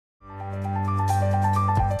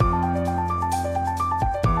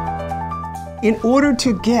In order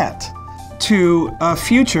to get to a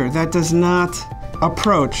future that does not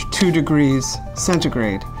approach 2 degrees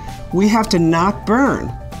centigrade, we have to not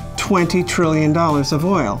burn $20 trillion of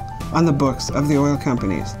oil on the books of the oil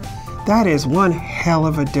companies. That is one hell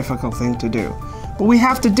of a difficult thing to do, but we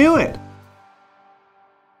have to do it.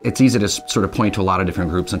 It's easy to sort of point to a lot of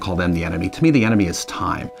different groups and call them the enemy. To me, the enemy is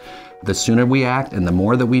time. The sooner we act and the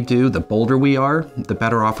more that we do, the bolder we are, the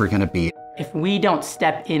better off we're going to be. If we don't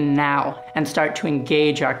step in now and start to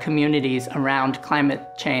engage our communities around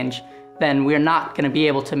climate change, then we're not going to be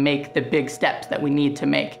able to make the big steps that we need to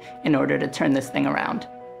make in order to turn this thing around.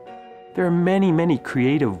 There are many, many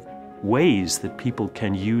creative ways that people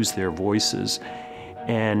can use their voices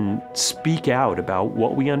and speak out about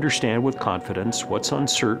what we understand with confidence, what's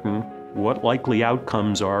uncertain, what likely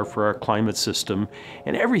outcomes are for our climate system,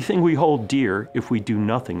 and everything we hold dear if we do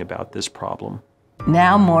nothing about this problem.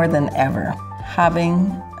 Now more than ever,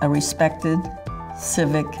 having a respected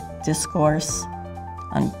civic discourse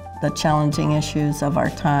on the challenging issues of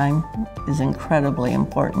our time is incredibly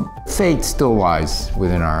important. Fate still lies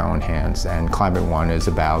within our own hands, and Climate One is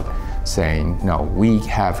about saying, no, we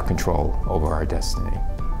have control over our destiny.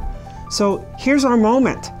 So here's our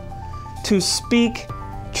moment to speak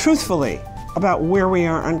truthfully about where we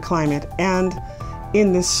are on climate, and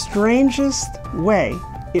in the strangest way,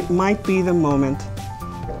 it might be the moment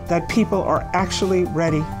that people are actually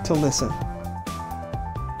ready to listen.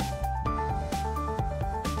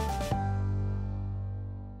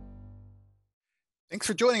 Thanks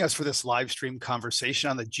for joining us for this live stream conversation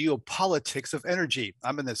on the geopolitics of energy.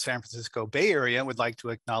 I'm in the San Francisco Bay Area and would like to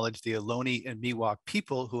acknowledge the Ohlone and Miwok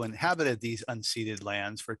people who inhabited these unceded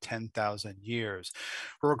lands for 10,000 years.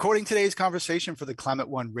 We're recording today's conversation for the Climate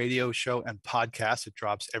One radio show and podcast. It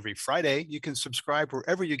drops every Friday. You can subscribe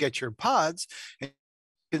wherever you get your pods. You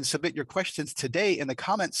can submit your questions today in the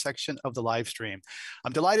comments section of the live stream.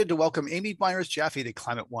 I'm delighted to welcome Amy Myers-Jaffe to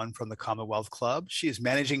Climate One from the Commonwealth Club. She is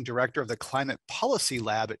Managing Director of the Climate Policy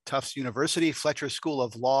Lab at Tufts University, Fletcher School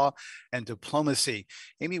of Law and Diplomacy.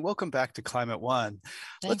 Amy, welcome back to Climate One.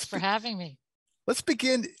 Thanks for having me. Let's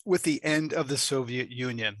begin with the end of the Soviet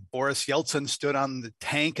Union. Boris Yeltsin stood on the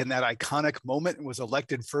tank in that iconic moment and was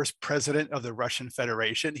elected first president of the Russian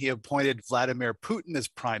Federation. He appointed Vladimir Putin as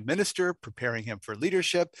prime minister, preparing him for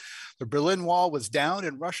leadership. The Berlin Wall was down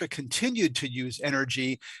and Russia continued to use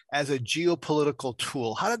energy as a geopolitical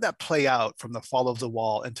tool. How did that play out from the fall of the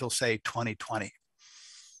wall until, say, 2020?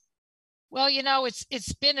 Well, you know,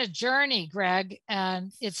 it's been a journey, Greg,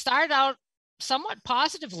 and it started out somewhat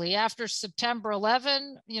positively. After September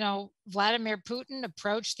 11, Vladimir Putin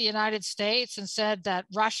approached the United States and said that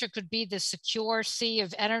Russia could be the secure sea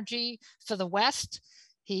of energy for the West.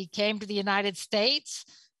 He came to the United States.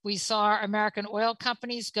 We saw American oil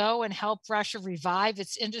companies go and help Russia revive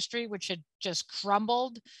its industry, which had just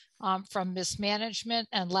crumbled from mismanagement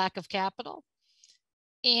and lack of capital.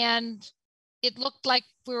 And it looked like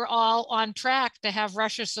we were all on track to have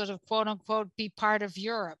Russia sort of, quote unquote, be part of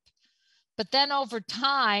Europe. But then over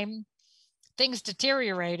time, things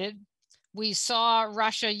deteriorated. We saw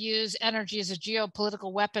Russia use energy as a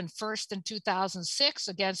geopolitical weapon first in 2006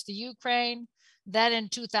 against the Ukraine, then in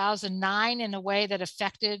 2009 in a way that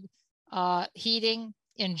affected heating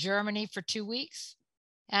in Germany for 2 weeks.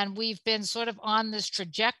 And we've been sort of on this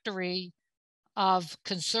trajectory of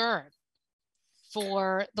concern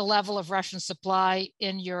for the level of Russian supply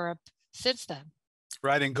in Europe since then.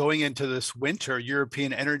 Right, and going into this winter,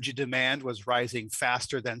 European energy demand was rising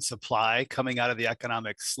faster than supply coming out of the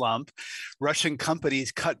economic slump. Russian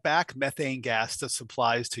companies cut back methane gas to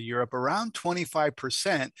supplies to Europe around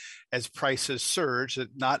 25% as prices surged,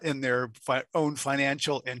 not in their own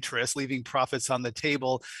financial interests, leaving profits on the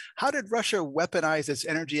table. How did Russia weaponize its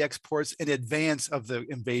energy exports in advance of the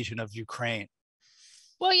invasion of Ukraine?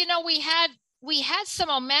 Well, you know, we had some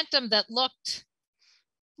momentum that looked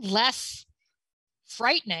less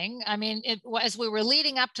frightening. I mean, as we were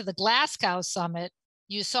leading up to the Glasgow summit,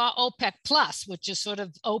 you saw OPEC plus, which is sort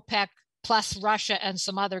of OPEC plus Russia and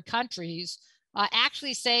some other countries,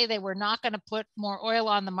 actually say they were not going to put more oil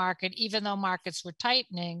on the market, even though markets were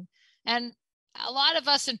tightening. And a lot of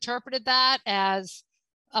us interpreted that as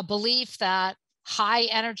a belief that high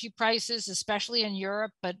energy prices, especially in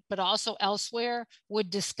Europe, but also elsewhere, would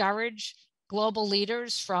discourage global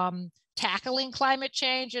leaders from tackling climate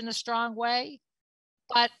change in a strong way.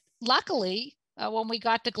 But luckily, when we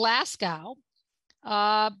got to Glasgow,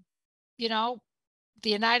 the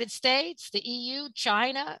United States, the EU,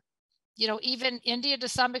 China, even India to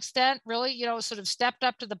some extent, really, sort of stepped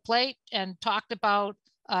up to the plate and talked about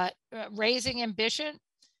raising ambition.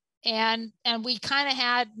 And we kind of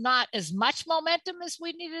had not as much momentum as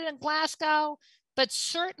we needed in Glasgow, but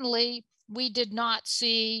certainly we did not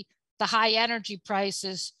see the high energy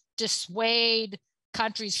prices dissuade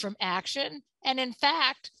countries from action. And in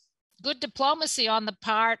fact, good diplomacy on the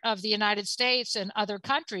part of the United States and other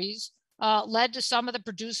countries led to some of the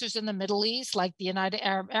producers in the Middle East, like the United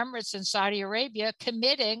Arab Emirates and Saudi Arabia,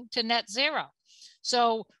 committing to net zero.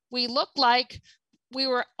 So we looked like we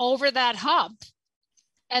were over that hump.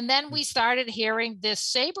 And then we started hearing this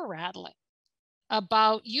saber rattling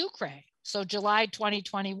about Ukraine. So July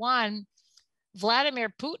 2021,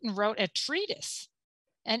 Vladimir Putin wrote a treatise.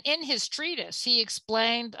 And in his treatise, he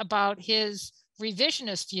explained about his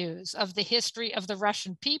revisionist views of the history of the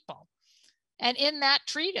Russian people. And in that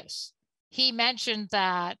treatise, he mentioned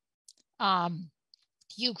that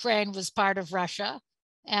Ukraine was part of Russia,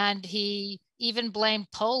 and he even blamed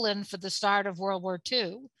Poland for the start of World War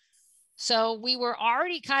II. So we were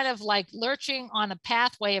already kind of like lurching on a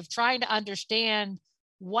pathway of trying to understand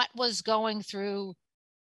what was going through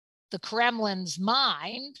the Kremlin's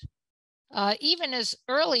mind, even as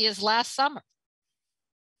early as last summer.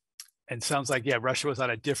 And sounds like, yeah, Russia was on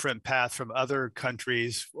a different path from other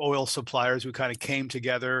countries, oil suppliers who kind of came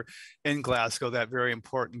together in Glasgow, that very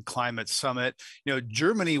important climate summit. You know,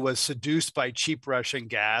 Germany was seduced by cheap Russian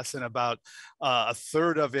gas, and about a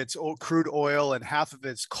third of its crude oil and half of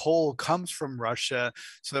its coal comes from Russia.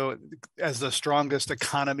 So as the strongest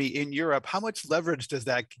economy in Europe, how much leverage does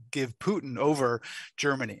that give Putin over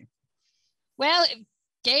Germany? Well, it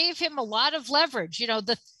gave him a lot of leverage. You know,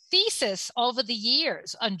 the thesis over the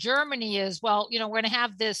years on Germany is, well, you know, we're going to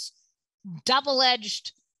have this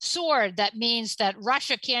double-edged sword that means that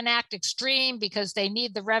Russia can't act extreme because they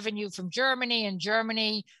need the revenue from Germany, and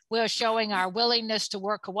Germany, we're showing our willingness to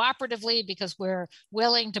work cooperatively because we're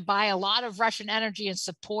willing to buy a lot of Russian energy and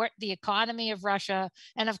support the economy of Russia.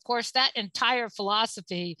 And of course, that entire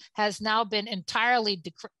philosophy has now been entirely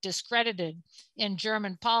discredited in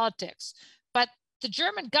German politics. But the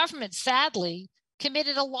German government, sadly,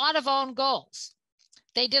 committed a lot of own goals.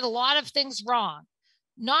 They did a lot of things wrong.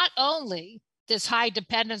 Not only this high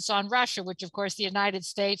dependence on Russia, which of course the United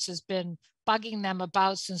States has been bugging them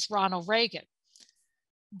about since Ronald Reagan.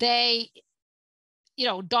 They, you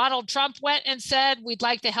know, Donald Trump went and said, we'd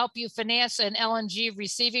like to help you finance an LNG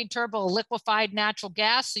receiving terminal, liquefied natural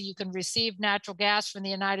gas, so you can receive natural gas from the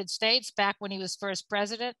United States back when he was first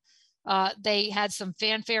president. They had some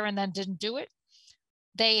fanfare and then didn't do it.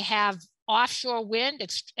 They have offshore wind,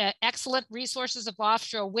 excellent resources of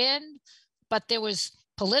offshore wind, but there was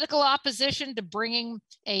political opposition to bringing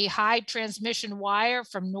a high transmission wire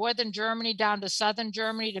from northern Germany down to southern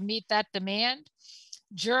Germany to meet that demand.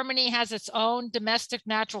 Germany has its own domestic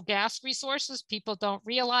natural gas resources. People don't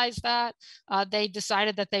realize that. They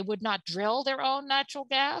decided that they would not drill their own natural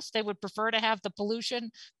gas. They would prefer to have the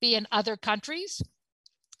pollution be in other countries.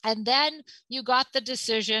 And then you got the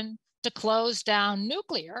decision to close down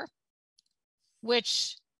nuclear,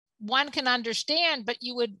 which one can understand, but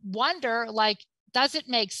you would wonder, like, does it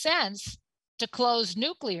make sense to close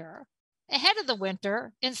nuclear ahead of the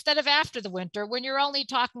winter instead of after the winter when you're only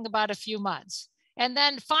talking about a few months? And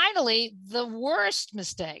then finally, the worst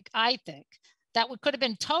mistake, I think, that could have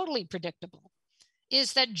been totally predictable,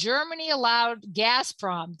 is that Germany allowed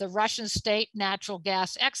Gazprom, the Russian state natural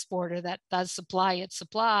gas exporter that does supply its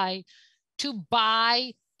supply, to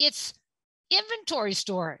buy its inventory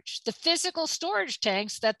storage, the physical storage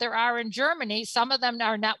tanks that there are in Germany. Some of them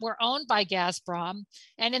were owned by Gazprom.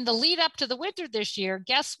 And in the lead up to the winter this year,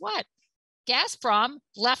 guess what? Gazprom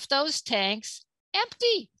left those tanks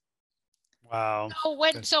empty. Wow.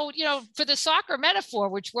 So, you know, for the soccer metaphor,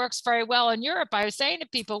 which works very well in Europe, I was saying to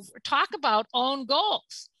people, talk about own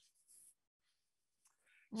goals.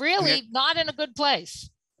 Really not in a good place.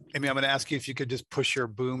 Amy, I'm going to ask you if you could just push your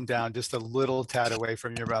boom down just a little tad away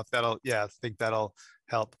from your mouth. I think that'll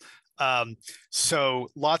help. So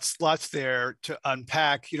lots there to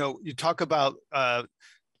unpack. You know, you talk about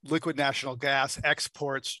liquid natural gas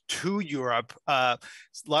exports to Europe. A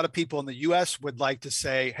lot of people in the US would like to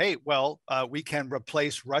say, hey, well, we can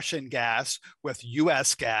replace Russian gas with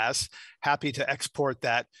US gas. Happy to export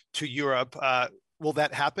that to Europe. Will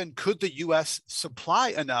that happen? Could the US supply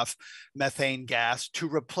enough methane gas to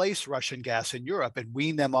replace Russian gas in Europe and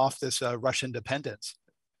wean them off this Russian dependence?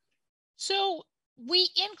 So we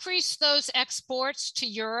increased those exports to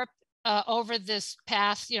Europe over this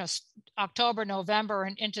past, October, November,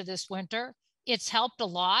 and into this winter. It's helped a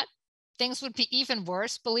lot. Things would be even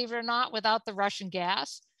worse, believe it or not, without the Russian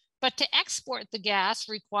gas. But to export the gas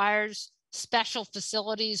requires special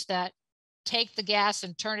facilities that take the gas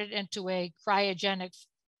and turn it into a cryogenic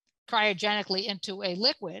cryogenically into a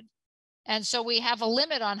liquid. And so we have a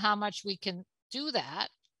limit on how much we can do that.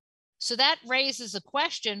 So that raises a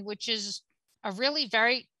question, which is a really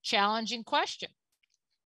very challenging question.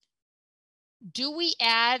 Do we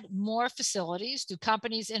add more facilities? Do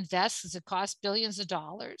companies invest because it costs billions of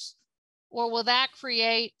dollars? Or will that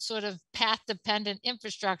create sort of path-dependent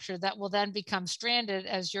infrastructure that will then become stranded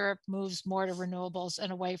as Europe moves more to renewables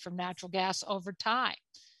and away from natural gas over time?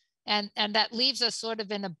 And that leaves us sort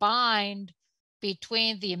of in a bind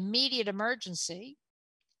between the immediate emergency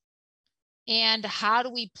and how do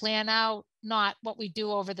we plan out not what we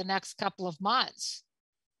do over the next couple of months,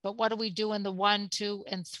 but what do we do in the 1, 2,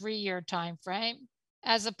 and 3 year time frame,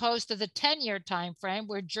 as opposed to the 10-year time frame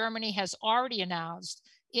where Germany has already announced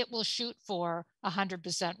it will shoot for 100%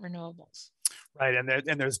 renewables. Right,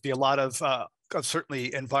 and there's be a lot of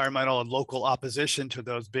certainly environmental and local opposition to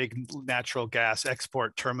those big natural gas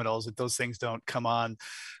export terminals, that those things don't come on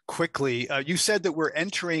quickly. You said that we're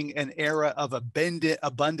entering an era of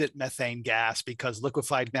abundant methane gas because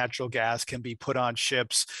liquefied natural gas can be put on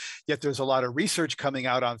ships, yet there's a lot of research coming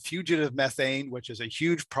out on fugitive methane, which is a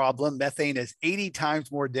huge problem. Methane is 80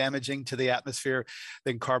 times more damaging to the atmosphere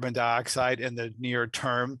than carbon dioxide in the near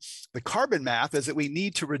term. The carbon math is that we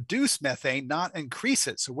need to reduce methane, not increase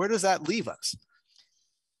it. So where does that leave us?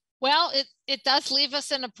 Well, it does leave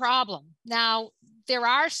us in a problem. Now, there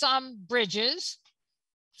are some bridges.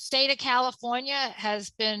 State of California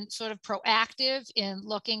has been sort of proactive in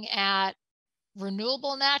looking at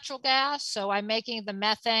renewable natural gas. So I'm making the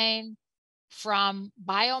methane from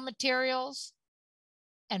biomaterials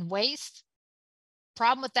and waste.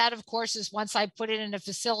 Problem with that, of course, is once I put it in a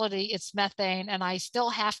facility, it's methane, and I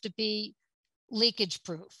still have to be leakage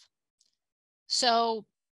proof. So,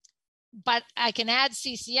 but I can add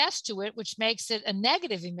CCS to it, which makes it a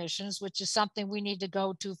negative emissions, which is something we need to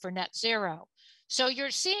go to for net zero. So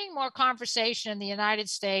you're seeing more conversation in the United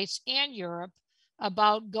States and Europe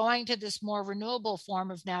about going to this more renewable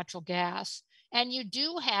form of natural gas. And you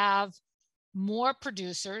do have more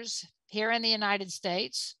producers here in the United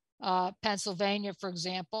States, Pennsylvania, for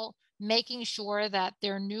example, making sure that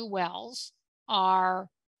their new wells are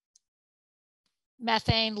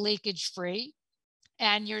methane leakage free.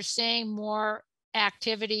 And you're seeing more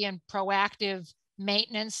activity and proactive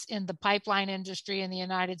maintenance in the pipeline industry in the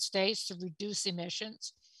United States to reduce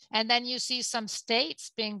emissions. And then you see some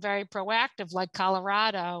states being very proactive, like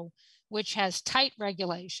Colorado, which has tight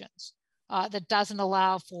regulations that doesn't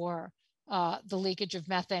allow for the leakage of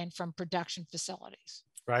methane from production facilities.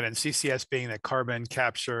 Right, and CCS being the carbon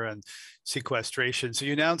capture and sequestration. So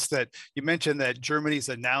you mentioned that Germany's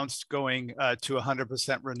announced going to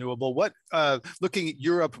 100% renewable. What, looking at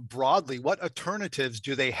Europe broadly, what alternatives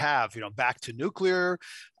do they have? Back to nuclear,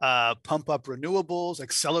 pump up renewables,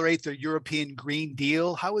 accelerate the European Green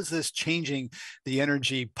Deal. How is this changing the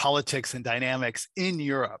energy politics and dynamics in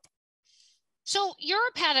Europe? So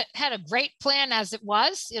Europe had a great plan as it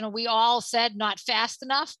was. We all said not fast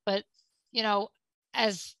enough, but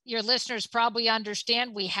as your listeners probably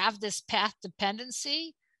understand, we have this path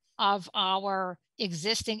dependency of our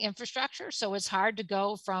existing infrastructure. So it's hard to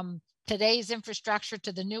go from today's infrastructure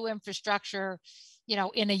to the new infrastructure,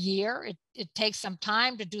 in a year. It takes some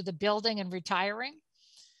time to do the building and retiring.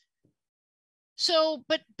 So,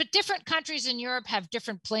 but different countries in Europe have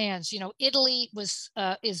different plans. Italy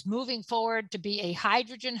is moving forward to be a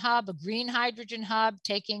hydrogen hub, a green hydrogen hub,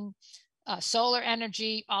 taking solar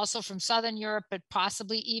energy also from Southern Europe, but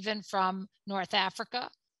possibly even from North Africa,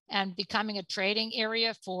 and becoming a trading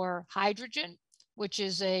area for hydrogen, which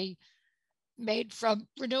is made from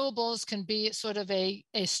renewables, can be sort of a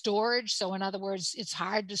storage. So in other words, it's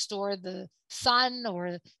hard to store the sun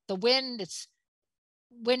or the wind. It's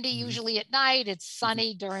windy usually at night, it's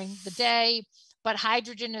sunny during the day, but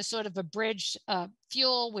hydrogen is sort of a bridge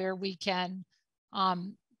fuel where we can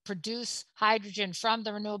produce hydrogen from the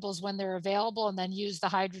renewables when they're available and then use the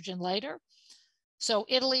hydrogen later. So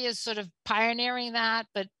Italy is sort of pioneering that,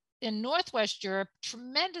 but in Northwest Europe,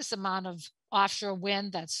 tremendous amount of offshore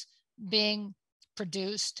wind that's being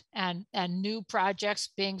produced and new projects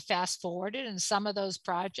being fast forwarded. And some of those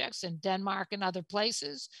projects in Denmark and other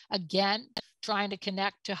places, again, trying to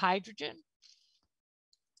connect to hydrogen.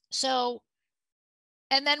 So,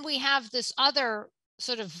 and then we have this other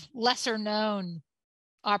sort of lesser known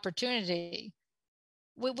opportunity.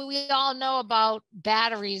 We all know about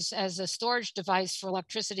batteries as a storage device for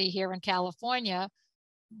electricity here in California,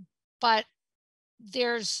 but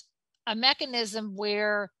there's a mechanism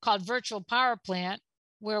called virtual power plant,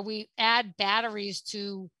 where we add batteries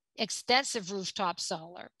to extensive rooftop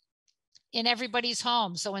solar in everybody's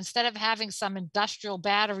home. So instead of having some industrial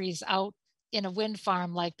batteries out in a wind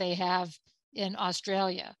farm like they have in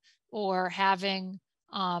Australia, or having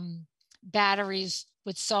batteries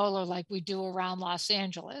with solar like we do around Los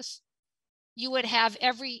Angeles, you would have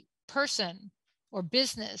every person or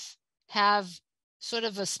business have sort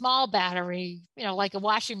of a small battery, like a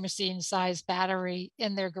washing machine size battery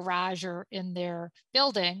in their garage or in their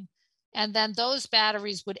building. And then those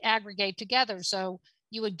batteries would aggregate together. So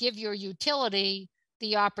you would give your utility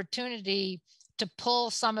the opportunity to pull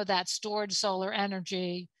some of that stored solar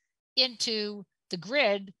energy into the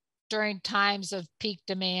grid during times of peak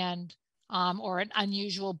demand, or an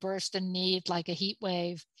unusual burst in need like a heat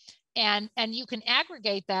wave. And you can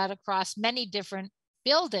aggregate that across many different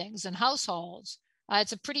buildings and households.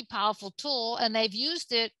 It's a pretty powerful tool, and they've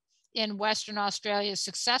used it in Western Australia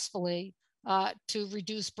successfully to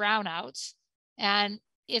reduce brownouts. And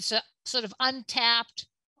it's a sort of untapped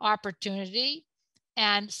opportunity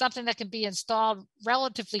and something that can be installed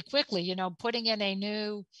relatively quickly. Putting in a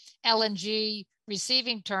new LNG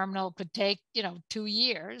receiving terminal could take, 2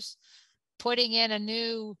 years. Putting in a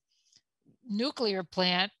new nuclear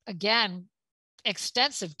plant, again,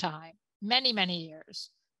 extensive time, many, many years.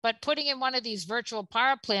 But putting in one of these virtual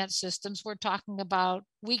power plant systems, we're talking about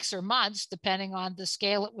weeks or months, depending on the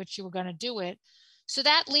scale at which you were going to do it. So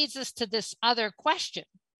that leads us to this other question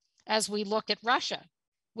as we look at Russia,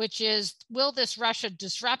 which is, will this Russia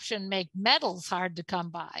disruption make metals hard to come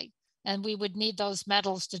by? And we would need those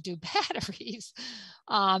metals to do batteries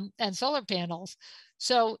and solar panels.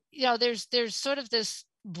 So, there's sort of this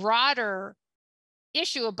broader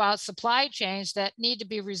issue about supply chains that need to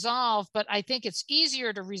be resolved, but I think it's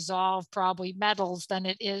easier to resolve probably metals than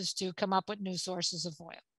it is to come up with new sources of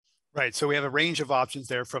oil. Right. So we have a range of options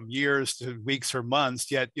there from years to weeks or months,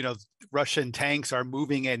 yet, Russian tanks are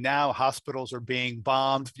moving in now. Hospitals are being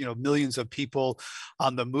bombed, millions of people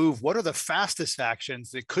on the move. What are the fastest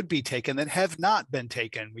actions that could be taken that have not been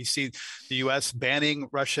taken? We see the U.S. banning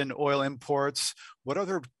Russian oil imports. What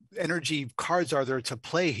other energy cards are there to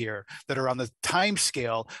play here that are on the time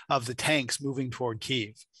scale of the tanks moving toward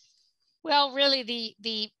Kyiv? Well, really,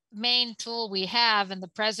 the main tool we have, and the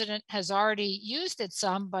president has already used it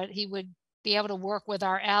some, but he would be able to work with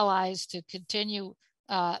our allies to continue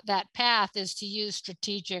that path, is to use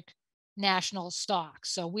strategic national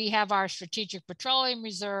stocks. So we have our strategic petroleum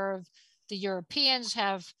reserve. The Europeans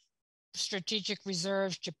have strategic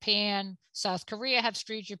reserves. Japan, South Korea have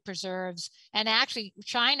strategic reserves. And actually,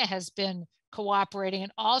 China has been cooperating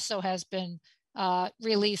and also has been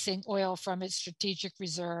releasing oil from its strategic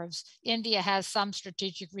reserves. India has some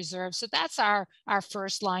strategic reserves. So that's our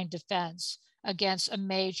first line defense against a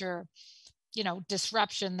major,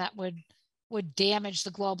 disruption that would damage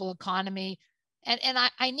the global economy. And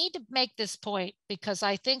I need to make this point because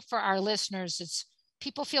I think for our listeners,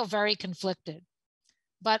 people feel very conflicted.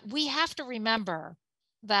 But we have to remember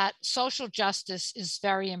that social justice is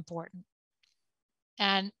very important.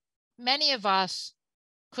 And many of us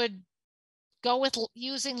could go with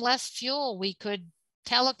using less fuel. We could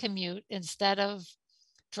telecommute instead of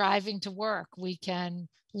driving to work. We can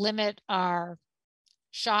limit our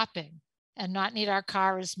shopping and not need our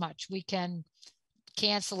car as much. We can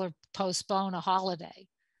cancel or postpone a holiday.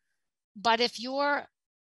 But if you're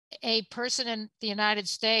a person in the United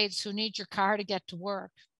States who needs your car to get to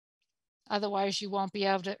work, otherwise you won't be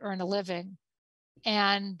able to earn a living,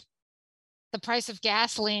 and the price of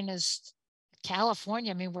gasoline is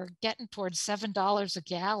California, we're getting towards $7 a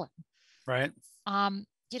gallon. Right.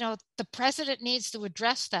 The president needs to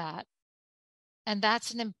address that. And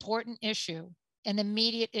that's an important issue, an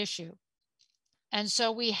immediate issue. And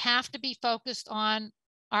so we have to be focused on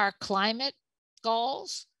our climate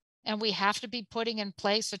goals, and we have to be putting in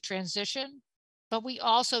place a transition. But we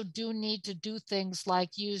also do need to do things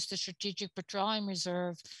like use the Strategic Petroleum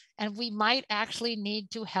Reserve. And we might actually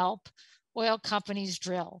need to help oil companies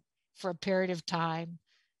drill for a period of time,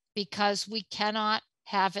 because we cannot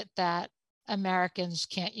have it that Americans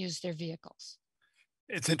can't use their vehicles.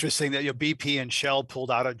 It's interesting that BP and Shell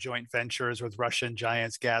pulled out of joint ventures with Russian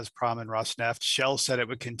giants Gazprom and Rosneft. Shell said it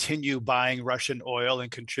would continue buying Russian oil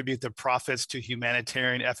and contribute the profits to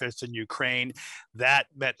humanitarian efforts in Ukraine. That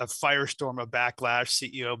met a firestorm of backlash.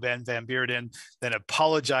 CEO Ben Van Beurden then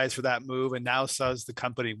apologized for that move and now says the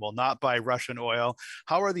company will not buy Russian oil.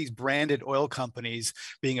 How are these branded oil companies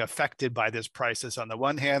being affected by this crisis? On the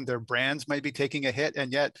one hand, their brands might be taking a hit,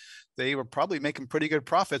 and yet they were probably making pretty good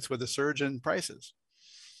profits with a surge in prices.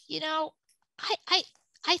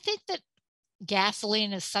 I think that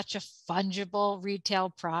gasoline is such a fungible retail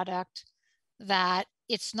product that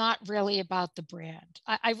it's not really about the brand.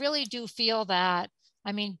 I really do feel that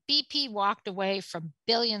I mean, BP walked away from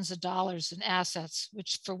billions of dollars in assets,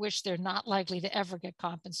 for which they're not likely to ever get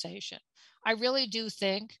compensation. I really do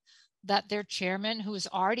think that their chairman, who has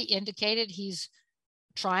already indicated he's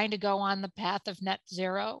trying to go on the path of net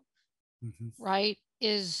zero, right,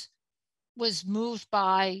 was moved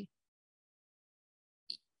by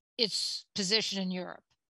its position in Europe.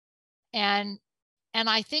 And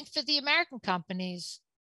I think for the American companies,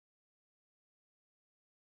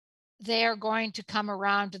 they are going to come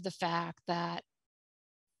around to the fact that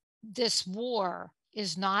this war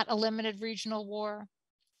is not a limited regional war.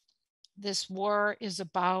 This war is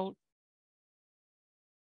about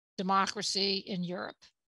democracy in Europe.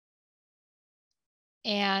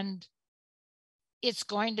 And it's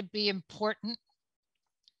going to be important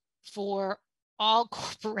for all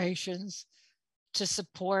corporations to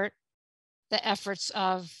support the efforts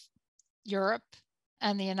of Europe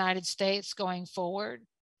and the United States going forward.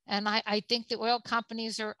 And I think the oil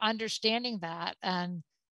companies are understanding that, and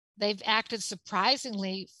they've acted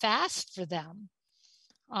surprisingly fast for them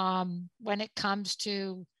when it comes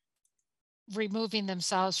to removing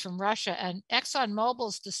themselves from Russia. And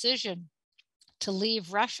ExxonMobil's decision to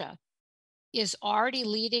leave Russia is already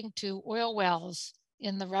leading to oil wells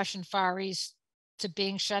in the Russian Far East to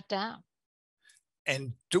being shut down.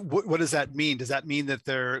 And what does that mean? Does that mean that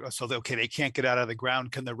they can't get out of the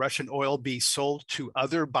ground? Can the Russian oil be sold to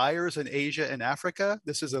other buyers in Asia and Africa?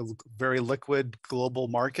 This is a very liquid global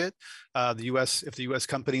market. If the U.S.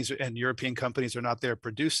 companies and European companies are not there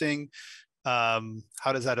producing, how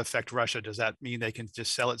does that affect Russia? Does that mean they can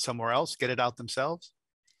just sell it somewhere else, get it out themselves?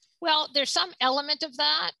 Well, there's some element of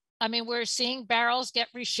that. I mean, we're seeing barrels get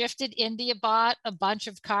reshifted. India bought a bunch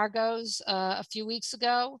of cargoes a few weeks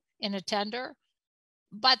ago in a tender.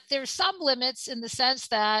 But there's some limits in the sense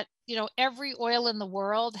that, every oil in the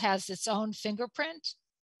world has its own fingerprint,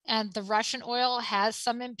 and the Russian oil has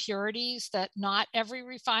some impurities that not every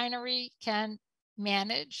refinery can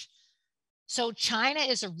manage. So China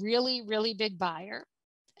is a really, really big buyer.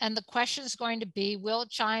 And the question is going to be, will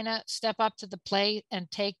China step up to the plate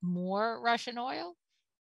and take more Russian oil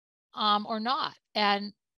or not?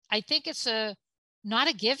 And I think it's not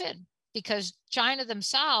a given, because China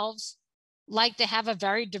themselves like to have a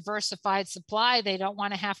very diversified supply. They don't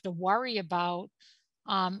want to have to worry about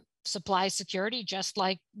supply security, just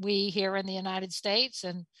like we here in the United States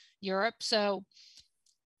and Europe. So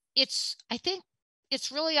I think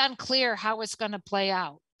it's really unclear how it's going to play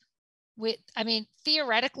out.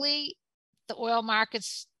 Theoretically, the oil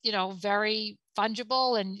market's, very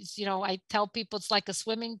fungible. And, I tell people it's like a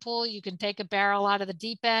swimming pool. You can take a barrel out of the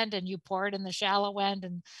deep end and you pour it in the shallow end,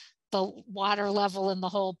 and the water level in the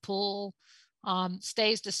whole pool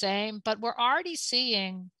stays the same. But we're already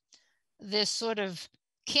seeing this sort of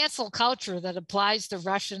cancel culture that applies to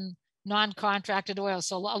Russian non-contracted oil.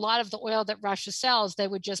 So a lot of the oil that Russia sells, they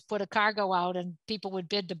would just put a cargo out and people would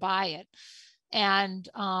bid to buy it. And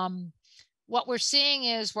what we're seeing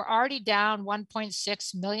is we're already down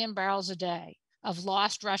 1.6 million barrels a day of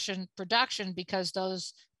lost Russian production because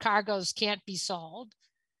those cargoes can't be sold.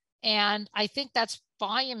 And I think that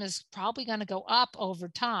volume is probably going to go up over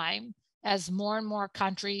time as more and more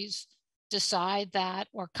countries decide that,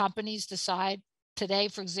 or companies decide. Today,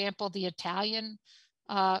 for example, the Italian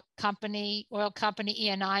oil company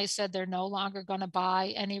Eni said they're no longer going to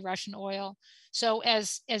buy any Russian oil. So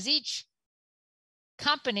as each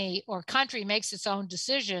company or country makes its own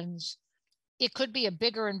decisions, it could be a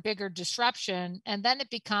bigger and bigger disruption. And then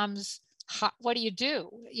it becomes, what do you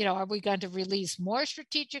do? Are we going to release more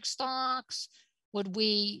strategic stocks? Would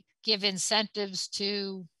we give incentives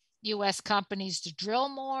to U.S. companies to drill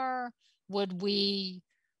more? The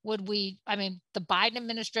Biden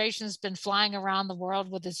administration has been flying around the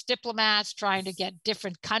world with its diplomats trying to get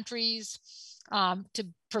different countries to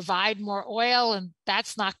provide more oil, and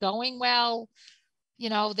that's not going well.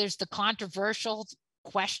 There's the controversial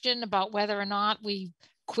question about whether or not we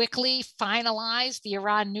quickly finalize the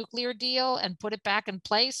Iran nuclear deal and put it back in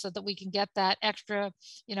place so that we can get that extra,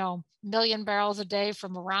 million barrels a day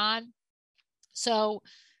from Iran. So,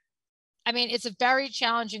 it's a very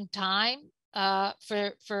challenging time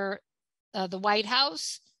for the White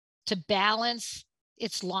House to balance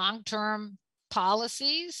its long-term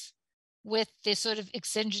policies with the sort of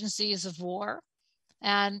exigencies of war.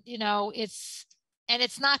 And,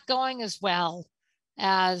 it's not going as well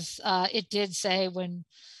as it did, say, when,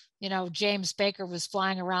 James Baker was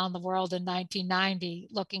flying around the world in 1990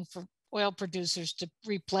 looking for oil producers to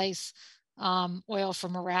replace oil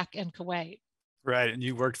from Iraq and Kuwait. Right. And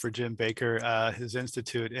you worked for Jim Baker, his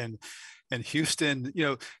institute. And in Houston.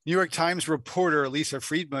 New York Times reporter Lisa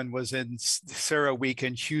Friedman was in Sarah Week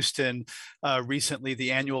in Houston recently,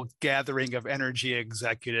 the annual gathering of energy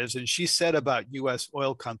executives. And she said about U.S.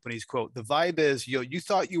 oil companies, quote, "The vibe is, you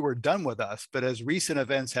thought you were done with us, but as recent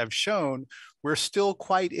events have shown, we're still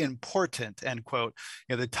quite important," end quote.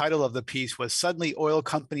 The title of the piece was "Suddenly Oil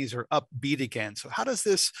Companies Are Upbeat Again." So how does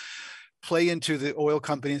this play into the oil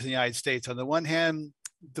companies in the United States? On the one hand,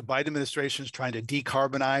 the Biden administration is trying to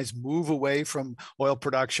decarbonize, move away from oil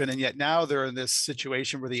production, and yet now they're in this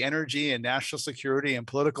situation where the energy and national security and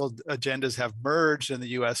political agendas have merged in the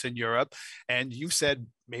U.S. and Europe. And you said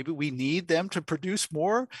maybe we need them to produce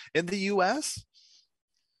more in the U.S.?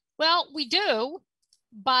 Well, we do,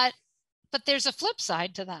 but there's a flip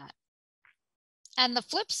side to that. And the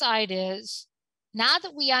flip side is, now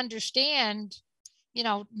that we understand,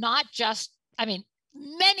 not just,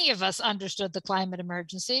 many of us understood the climate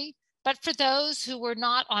emergency, but for those who were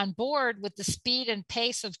not on board with the speed and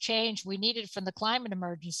pace of change we needed from the climate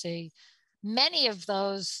emergency, many of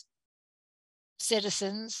those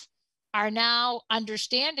citizens are now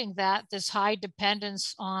understanding that this high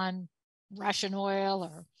dependence on Russian oil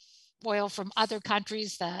or oil from other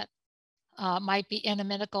countries that might be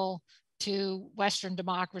inimical to Western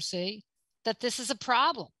democracy, that this is a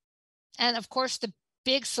problem. And of course, the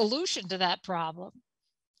big solution to that problem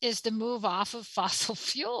is to move off of fossil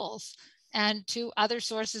fuels and to other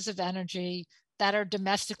sources of energy that are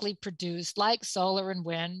domestically produced, like solar and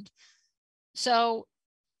wind. So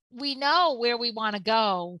we know where we want to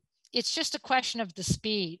go. It's just a question of the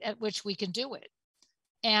speed at which we can do it.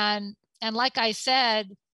 And like I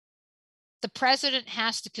said, the president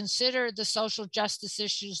has to consider the social justice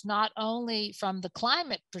issues not only from the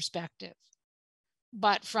climate perspective,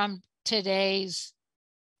 but from today's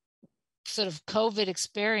sort of COVID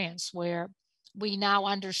experience, where we now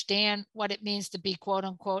understand what it means to be, quote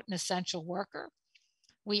unquote, an essential worker.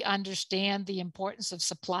 We understand the importance of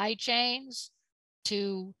supply chains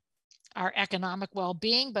to our economic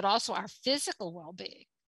well-being, but also our physical well-being.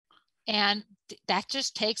 And that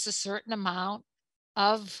just takes a certain amount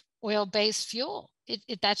of oil-based fuel.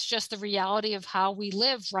 That's just the reality of how we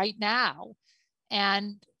live right now.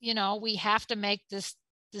 And, we have to make this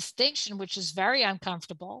distinction, which is very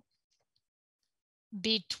uncomfortable,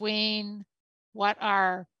 between what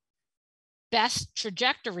our best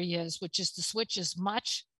trajectory is, which is to switch as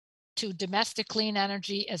much to domestic clean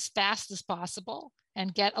energy as fast as possible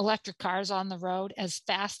and get electric cars on the road as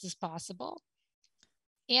fast as possible,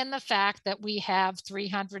 and the fact that we have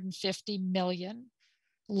 350 million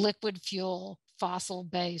liquid fuel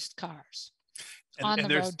fossil-based cars on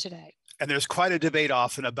the road today. And there's quite a debate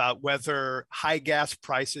often about whether high gas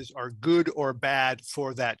prices are good or bad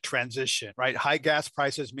for that transition, right? High gas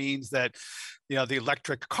prices means that, the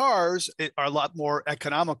electric cars are a lot more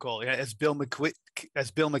economical. As Bill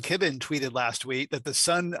McKibben tweeted last week, that the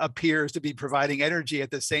sun appears to be providing energy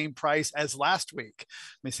at the same price as last week.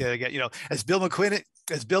 Let me say that again. As Bill McKibben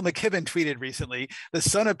tweeted recently, the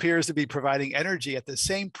sun appears to be providing energy at the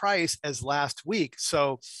same price as last week.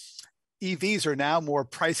 So EVs are now more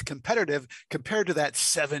price competitive compared to that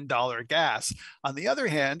 $7 gas. On the other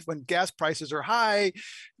hand, when gas prices are high,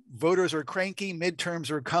 voters are cranky,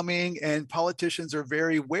 midterms are coming, and politicians are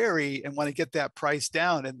very wary and want to get that price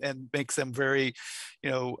down, and makes them very,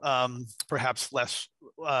 perhaps less,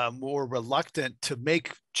 more reluctant to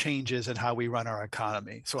make changes in how we run our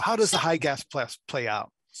economy. So how does the high gas play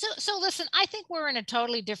out? So listen, I think we're in a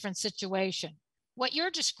totally different situation. What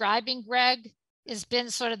you're describing, Greg, has been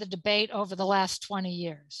sort of the debate over the last 20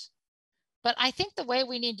 years. But I think the way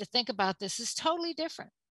we need to think about this is totally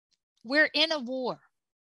different. We're in a war.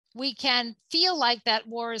 We can feel like that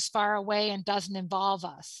war is far away and doesn't involve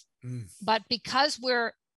us. But because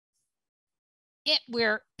we're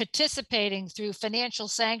participating through financial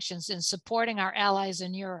sanctions in supporting our allies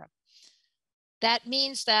in Europe, that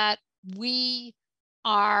means that we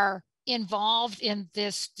are involved in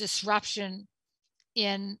this disruption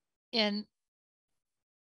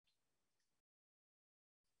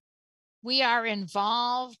we are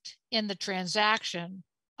involved in the transaction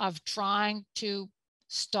of trying to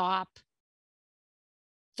stop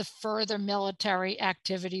the further military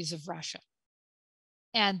activities of Russia.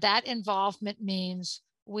 And that involvement means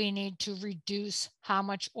we need to reduce how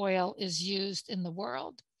much oil is used in the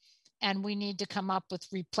world, and we need to come up with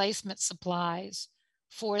replacement supplies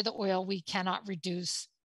for the oil we cannot reduce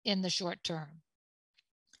in the short term.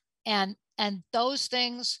 And those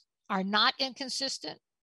things are not inconsistent.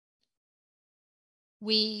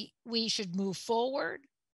 We should move forward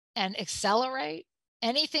and accelerate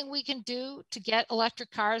anything we can do to get electric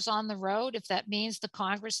cars on the road. If that means the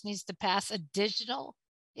Congress needs to pass additional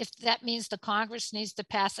If that means the Congress needs to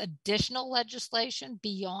pass additional legislation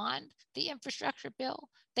beyond the infrastructure bill,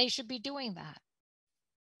 they should be doing that.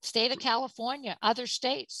 State of California, other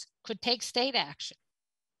states could take state action.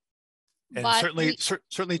 And But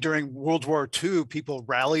certainly during World War II, people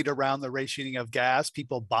rallied around the rationing of gas.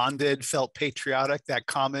 People bonded, felt patriotic, that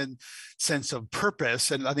common sense of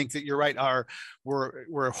purpose. And I think that you're right.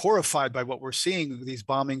 We're horrified by what we're seeing, these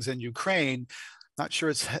bombings in Ukraine. Not sure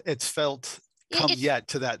it's felt yet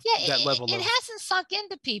to that level. It hasn't sunk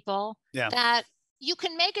into people that you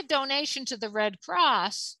can make a donation to the Red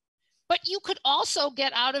Cross, but you could also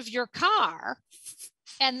get out of your car,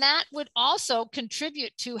 and that would also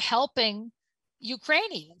contribute to helping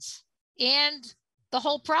Ukrainians and the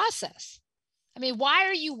whole process. I mean, why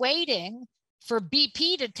are you waiting for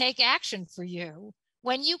BP to take action for you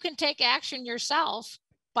when you can take action yourself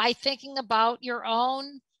by thinking about your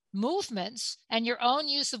own movements and your own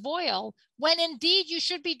use of oil, when indeed you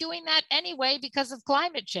should be doing that anyway because of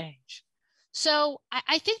climate change? So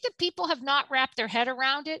I think that people have not wrapped their head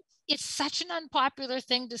around it. It's such an unpopular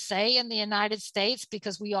thing to say in the United States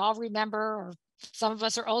because we all remember, or some of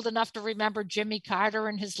us are old enough to remember, Jimmy Carter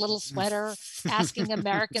and his little sweater asking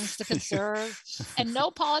Americans to conserve. And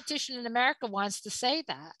no politician in America wants to say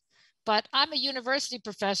that. But I'm a university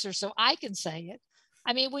professor, so I can say it.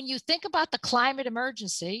 I mean, when you think about the climate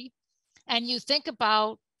emergency and you think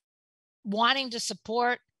about wanting to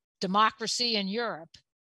support democracy in Europe,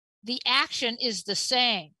 the action is the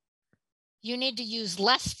same. You need to use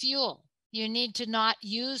less fuel. You need to not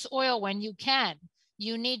use oil when you can.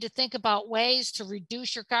 You need to think about ways to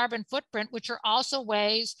reduce your carbon footprint, which are also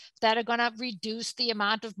ways that are going to reduce the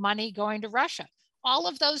amount of money going to Russia. All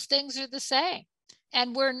of those things are the same.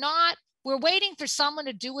 And we're waiting for someone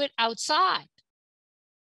to do it outside.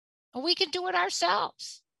 And we can do it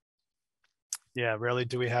ourselves. Yeah, rarely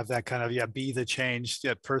do we have that kind of, be the change,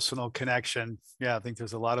 personal connection. Yeah, I think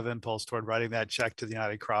there's a lot of impulse toward writing that check to the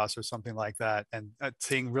United Cross or something like that. And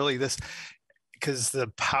seeing really this, because the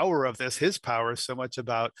power of this, his power is so much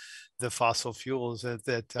about the fossil fuels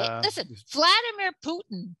that listen, Vladimir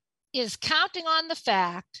Putin is counting on the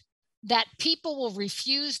fact that people will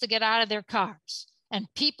refuse to get out of their cars and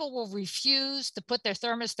people will refuse to put their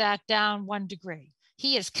thermostat down 1 degree.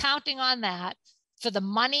 He is counting on that for the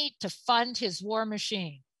money to fund his war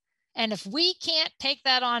machine. And if we can't take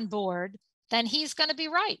that on board, then he's going to be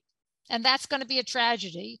right. And that's going to be a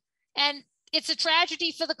tragedy. And it's a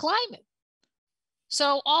tragedy for the climate.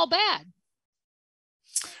 So all bad.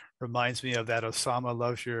 Reminds me of that Osama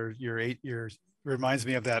loves your reminds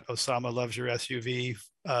me of that Osama loves your SUV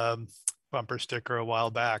bumper sticker a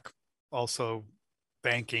while back, also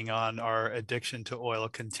banking on our addiction to oil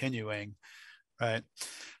continuing, right?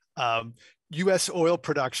 U.S. oil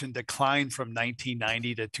production declined from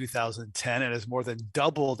 1990 to 2010 and has more than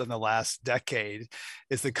doubled in the last decade.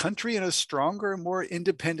 Is the country in a stronger, more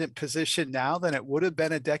independent position now than it would have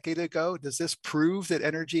been a decade ago? Does this prove that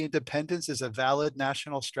energy independence is a valid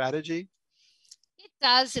national strategy? It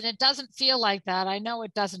does, and it doesn't feel like that. I know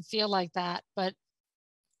it doesn't feel like that, but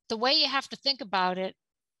the way you have to think about it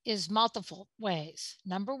is multiple ways.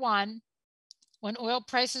 Number one, when oil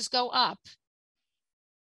prices go up,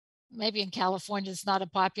 maybe in California, it's not a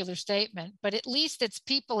popular statement, but at least it's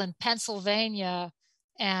people in Pennsylvania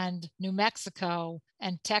and New Mexico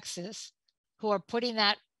and Texas who are putting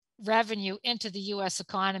that revenue into the US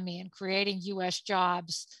economy and creating US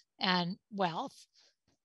jobs and wealth,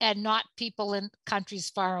 and not people in countries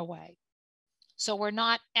far away. So we're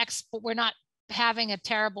not having a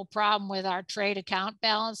terrible problem with our trade account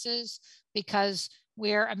balances because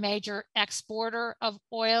we're a major exporter of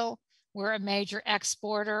oil. We're a major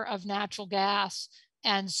exporter of natural gas.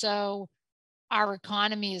 And so our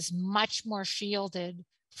economy is much more shielded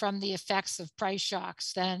from the effects of price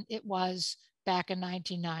shocks than it was back in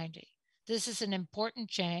 1990. This is an important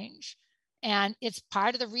change. And it's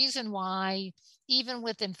part of the reason why, even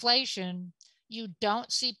with inflation, you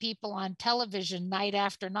don't see people on television night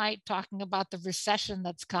after night talking about the recession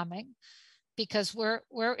that's coming, because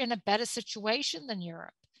we're in a better situation than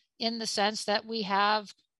Europe in the sense that we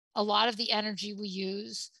have a lot of the energy we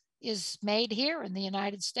use is made here in the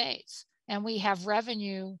United States. And we have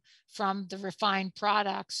revenue from the refined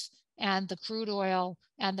products and the crude oil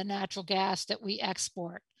and the natural gas that we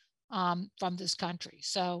export from this country.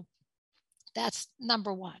 So that's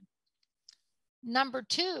number one. Number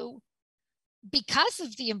two, because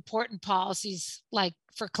of the important policies like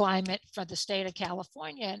for climate for the state of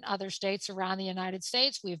California and other states around the United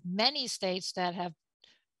States, we have many states that have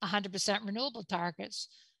 100% renewable targets.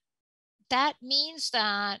 That means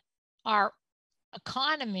that our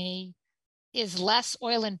economy is less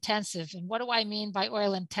oil intensive. And what do I mean by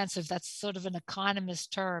oil intensive? That's sort of an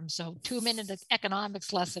economist term. So 2-minute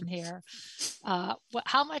economics lesson here.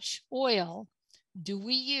 How much oil do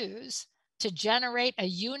we use to generate a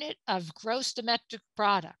unit of gross domestic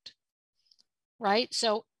product, right?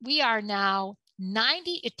 So we are now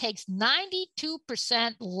it takes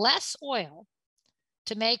 92% less oil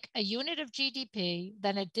to make a unit of GDP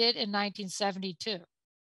than it did in 1972.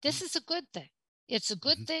 This is a good thing. It's a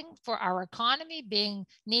good thing for our economy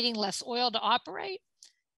needing less oil to operate,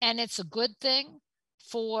 and it's a good thing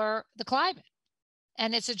for the climate.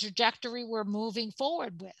 And it's a trajectory we're moving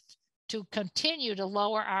forward with to continue to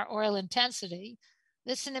lower our oil intensity.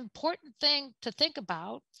 This is an important thing to think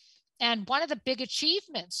about. And one of the big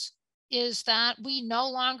achievements is that we no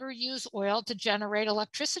longer use oil to generate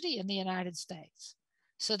electricity in the United States.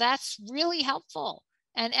 So that's really helpful.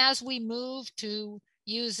 And as we move to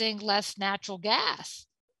using less natural gas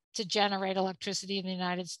to generate electricity in the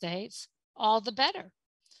United States, all the better.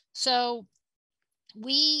 So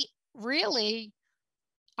we really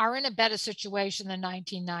are in a better situation than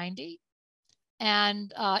 1990.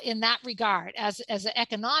 And in that regard, as an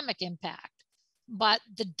economic impact. But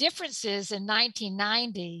the difference is in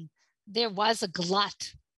 1990, there was a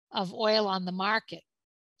glut of oil on the market.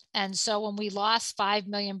 And so when we lost 5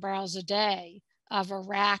 million barrels a day of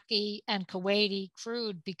Iraqi and Kuwaiti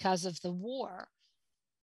crude because of the war,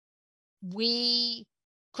 we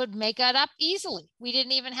could make that up easily. We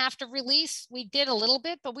didn't even have to release. We did a little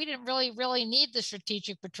bit, but we didn't really need the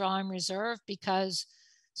Strategic Petroleum Reserve because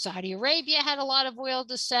Saudi Arabia had a lot of oil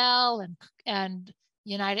to sell, and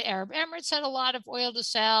United Arab Emirates had a lot of oil to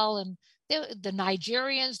sell, and the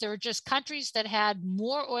Nigerians, there were just countries that had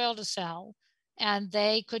more oil to sell, and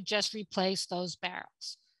they could just replace those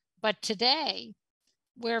barrels. But today,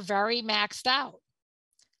 we're very maxed out,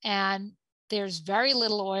 and there's very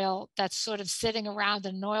little oil that's sort of sitting around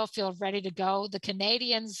in an oil field ready to go. The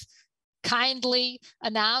Canadians kindly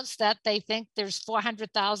announced that they think there's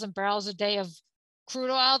 400,000 barrels a day of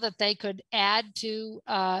crude oil that they could add to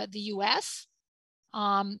the US.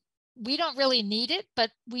 We don't really need it,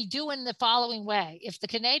 but we do in the following way. If the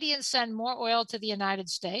Canadians send more oil to the United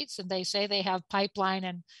States, and they say they have pipeline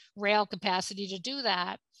and rail capacity to do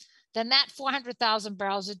that, then that 400,000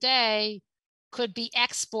 barrels a day could be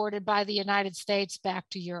exported by the United States back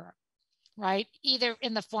to Europe, right? Either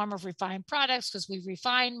in the form of refined products because we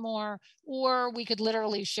refine more, or we could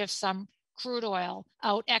literally shift some crude oil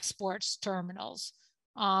out exports terminals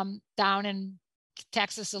down in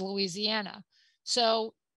Texas and Louisiana.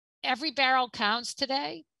 So every barrel counts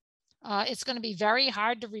today. It's going to be very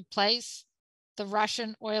hard to replace the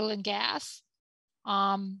Russian oil and gas.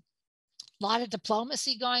 A lot of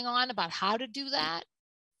diplomacy going on about how to do that.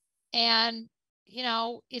 And, you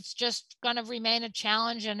know, it's just going to remain a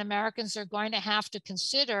challenge, and Americans are going to have to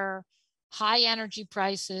consider high energy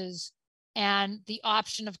prices and the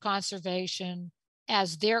option of conservation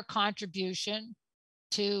as their contribution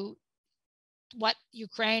to what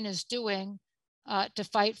Ukraine is doing to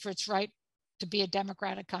fight for its right to be a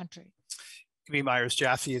democratic country. Amy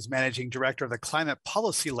Myers-Jaffe is Managing Director of the Climate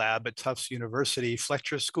Policy Lab at Tufts University,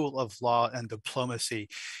 Fletcher School of Law and Diplomacy.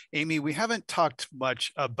 Amy, we haven't talked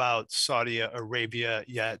much about Saudi Arabia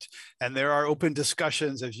yet, and there are open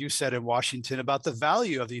discussions, as you said, in Washington about the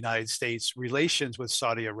value of the United States' relations with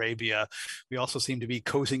Saudi Arabia. We also seem to be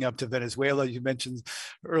cozying up to Venezuela. You mentioned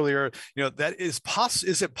earlier, you know, that is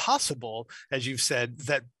it possible, as you've said,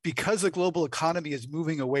 that because the global economy is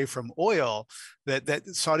moving away from oil, that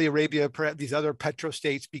Saudi Arabia, perhaps these other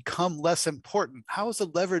petrostates, become less important? How is the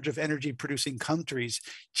leverage of energy producing countries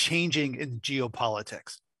changing in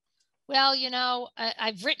geopolitics? Well, you know,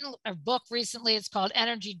 I've written a book recently. It's called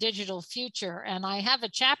Energy Digital Future, and I have a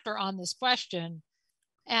chapter on this question.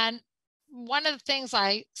 And one of the things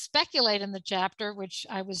I speculate in the chapter, which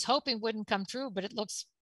I was hoping wouldn't come true, but it looks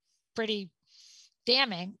pretty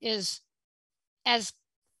damning, is as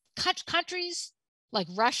countries like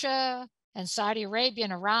Russia and Saudi Arabia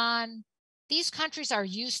and Iran, these countries are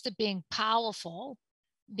used to being powerful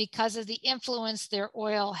because of the influence their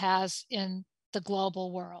oil has in the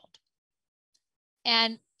global world.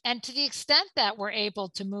 And to the extent that we're able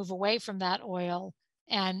to move away from that oil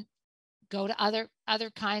and go to other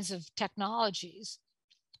kinds of technologies,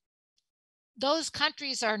 those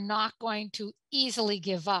countries are not going to easily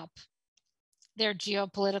give up their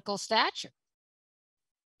geopolitical stature.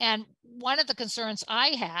 And one of the concerns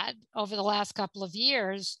I had over the last couple of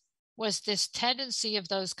years was this tendency of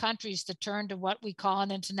those countries to turn to what we call in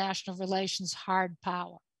international relations hard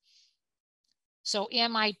power. So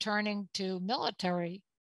am I turning to military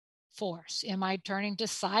force? Am I turning to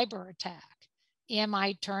cyber attack? am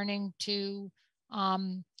I turning to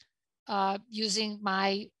using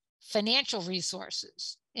my financial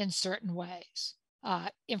resources in certain ways,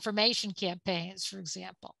 information campaigns, for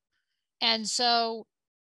example. And so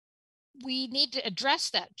we need to address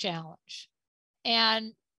that challenge.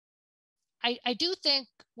 And I do think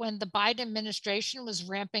when the Biden administration was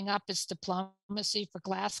ramping up its diplomacy for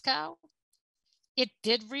Glasgow, it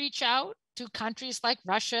did reach out to countries like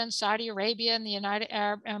Russia and Saudi Arabia and the United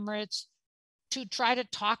Arab Emirates to try to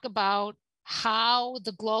talk about how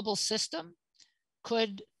the global system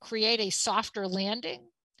could create a softer landing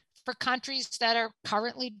for countries that are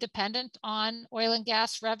currently dependent on oil and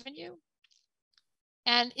gas revenue.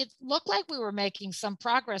 And it looked like we were making some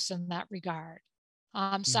progress in that regard.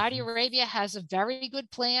 Saudi Arabia has a very good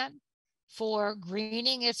plan for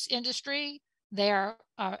greening its industry. They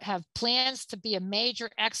have plans to be a major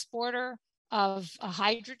exporter of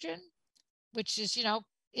hydrogen, which is,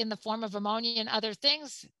 in the form of ammonia and other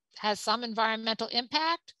things, has some environmental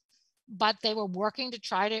impact, but they were working to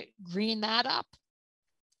try to green that up.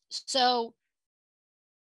 So,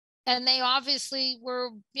 and they obviously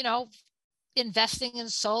were, investing in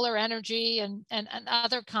solar energy and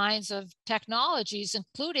other kinds of technologies,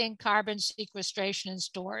 including carbon sequestration and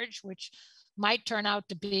storage, which might turn out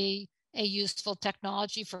to be a useful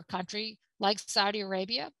technology for a country like Saudi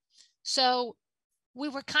Arabia. So we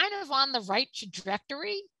were kind of on the right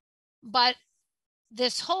trajectory, but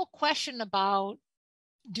this whole question about,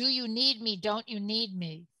 do you need me, don't you need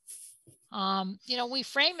me? We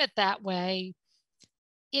frame it that way.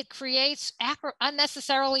 It creates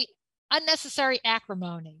unnecessary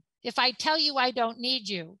acrimony. If I tell you I don't need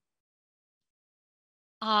you,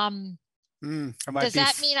 does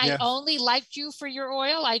that mean I only liked you for your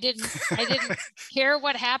oil? I didn't care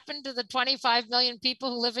what happened to the 25 million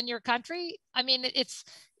people who live in your country? I mean,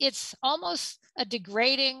 it's almost a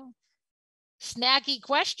degrading, snaggy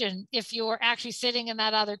question if you're actually sitting in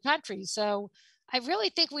that other country. So I really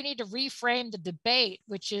think we need to reframe the debate,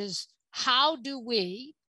 which is, how do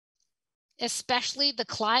we, especially the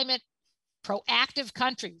climate proactive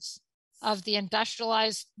countries of the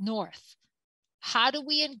industrialized North, how do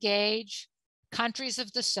we engage countries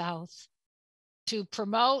of the South to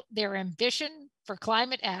promote their ambition for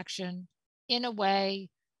climate action in a way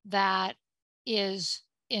that is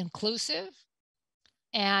inclusive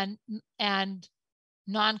and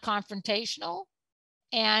non-confrontational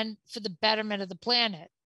and for the betterment of the planet?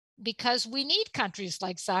 Because we need countries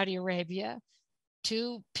like Saudi Arabia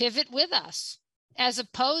to pivot with us, as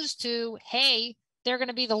opposed to, hey, they're going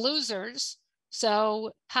to be the losers,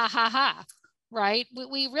 so ha ha ha, right?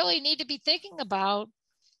 We really need to be thinking about,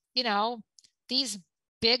 these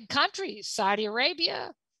big countries, Saudi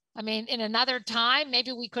Arabia. I mean, in another time,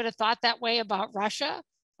 maybe we could have thought that way about Russia,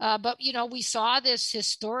 but we saw this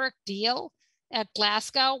historic deal at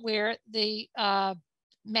Glasgow where the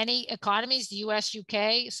many economies, the US,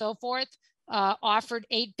 UK, so forth, offered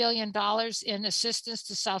 $8 billion in assistance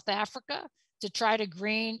to South Africa to try to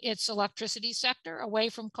green its electricity sector away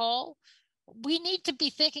from coal. We need to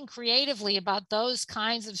be thinking creatively about those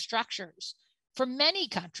kinds of structures for many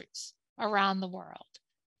countries around the world.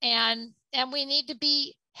 And we need to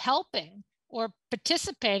be helping or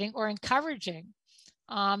participating or encouraging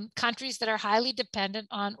countries that are highly dependent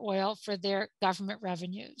on oil for their government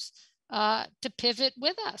revenues to pivot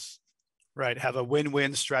with us. Right, have a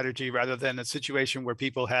win-win strategy rather than a situation where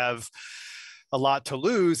people have a lot to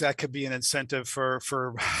lose. That could be an incentive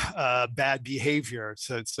for bad behavior.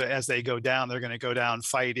 So as they go down, they're going to go down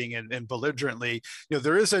fighting and belligerently.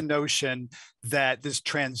 There is a notion that this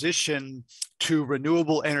transition to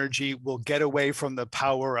renewable energy will get away from the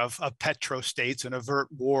power of petrostates and avert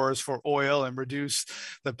wars for oil and reduce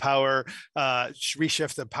the power,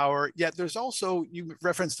 reshift the power. Yet there's also, you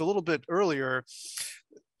referenced a little bit earlier,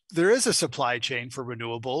 there is a supply chain for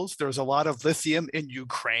renewables. There's a lot of lithium in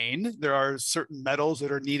Ukraine. There are certain metals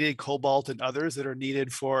that are needed, cobalt and others that are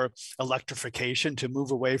needed for electrification, to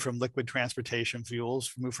move away from liquid transportation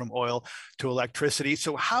fuels, move from oil to electricity.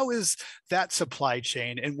 So how is that supply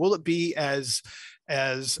chain? And will it be as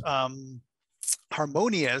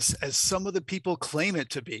harmonious as some of the people claim it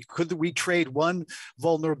to be? Could we trade one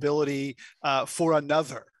vulnerability for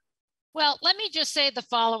another? Well, let me just say the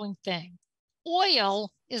following thing.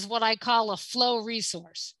 Oil is what I call a flow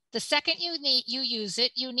resource. The second you use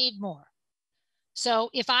it, you need more.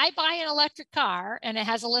 So if I buy an electric car and it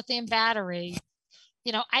has a lithium battery,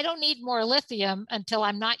 I don't need more lithium until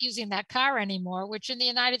I'm not using that car anymore, which in the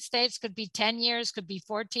United States could be 10 years, could be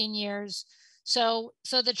 14 years. So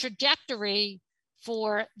the trajectory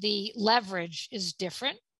for the leverage is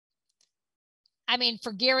different. I mean,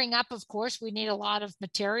 for gearing up, of course, we need a lot of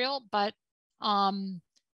material, but Once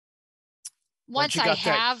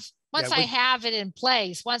I have it in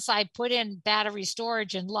place, once I put in battery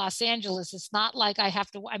storage in Los Angeles, it's not like I have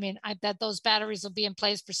to, I bet those batteries will be in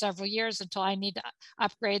place for several years until I need to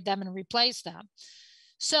upgrade them and replace them.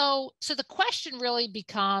 So the question really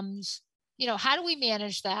becomes, how do we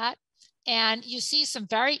manage that? And you see some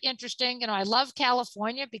very interesting, I love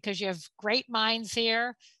California because you have great minds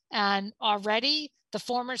here. And already the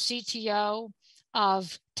former CTO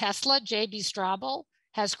of Tesla, J.B. Straubel,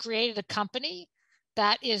 has created a company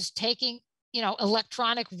that is taking,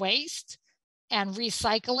 electronic waste and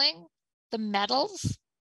recycling the metals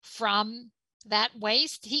from that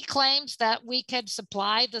waste. He claims that we could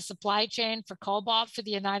supply the supply chain for cobalt for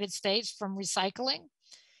the United States from recycling.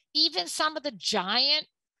 Even some of the giant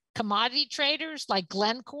commodity traders like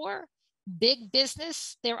Glencore, big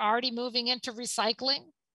business, they're already moving into recycling.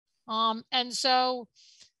 And so,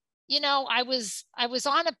 I was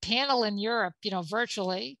on a panel in Europe,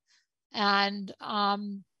 virtually, and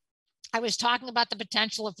I was talking about the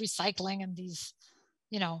potential of recycling, and these,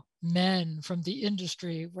 men from the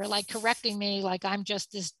industry were like correcting me like I'm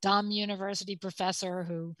just this dumb university professor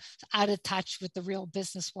who's out of touch with the real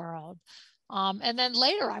business world. And then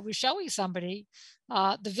later I was showing somebody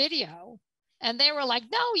the video, and they were like,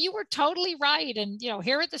 no, you were totally right. And,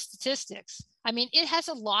 here are the statistics. It has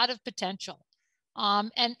a lot of potential.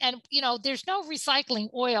 And there's no recycling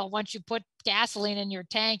oil. Once you put gasoline in your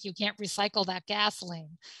tank, you can't recycle that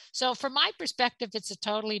gasoline. So from my perspective, it's a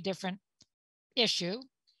totally different issue.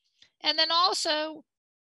 And then also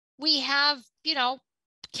we have,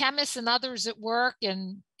 chemists and others at work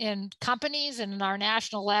in companies and in our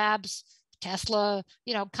national labs, Tesla,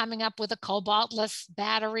 coming up with a cobalt-less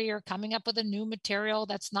battery or coming up with a new material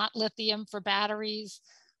that's not lithium for batteries.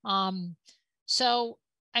 So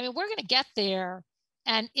we're going to get there.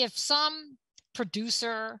 And if some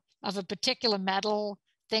producer of a particular metal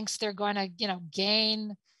thinks they're going to,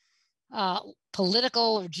 gain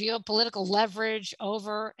political or geopolitical leverage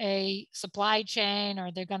over a supply chain,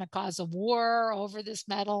 or they're going to cause a war over this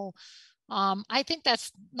metal, I think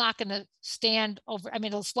that's not going to stand over.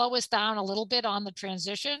 It'll slow us down a little bit on the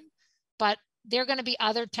transition, but there are going to be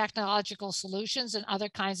other technological solutions and other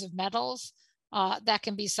kinds of metals that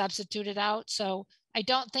can be substituted out. So I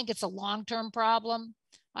don't think it's a long-term problem.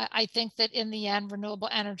 I think that in the end, renewable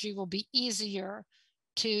energy will be easier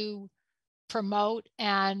to promote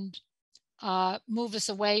and move us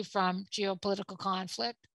away from geopolitical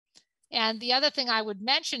conflict. And the other thing I would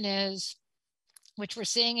mention is, which we're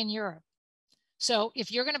seeing in Europe. So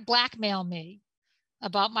if you're going to blackmail me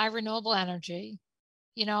about my renewable energy,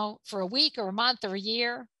 for a week or a month or a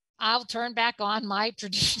year, I'll turn back on my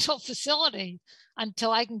traditional facility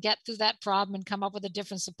until I can get through that problem and come up with a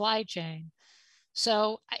different supply chain.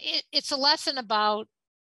 So it's a lesson about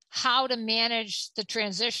how to manage the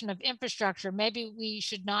transition of infrastructure. Maybe we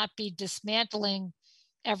should not be dismantling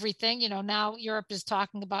everything. Now Europe is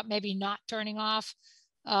talking about maybe not turning off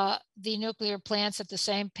the nuclear plants at the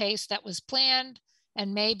same pace that was planned.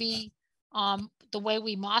 And maybe the way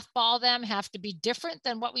we mothball them have to be different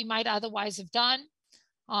than what we might otherwise have done,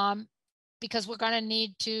 because we're going to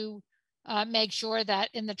need to make sure that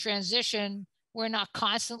in the transition, we're not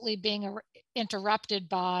constantly being interrupted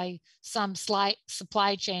by some slight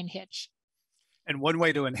supply chain hitch. And one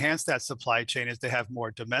way to enhance that supply chain is to have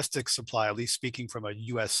more domestic supply, at least speaking from a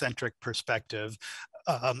US-centric perspective.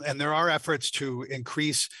 And there are efforts to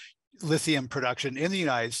increase lithium production in the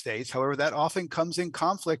United States. However, that often comes in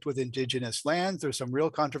conflict with indigenous lands. There's some real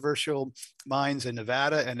controversial mines in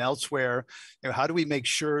Nevada and elsewhere. How do we make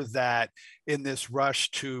sure that in this rush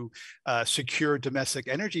to secure domestic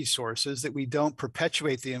energy sources, that we don't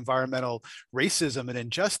perpetuate the environmental racism and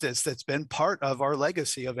injustice that's been part of our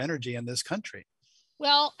legacy of energy in this country?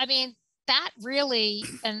 Well, that really,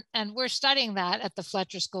 and we're studying that at the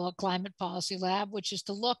Fletcher School of Climate Policy Lab, which is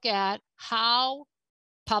to look at how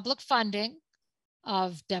public funding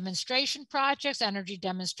of demonstration projects, energy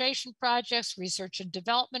demonstration projects, research and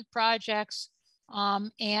development projects,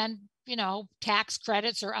 and tax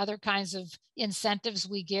credits or other kinds of incentives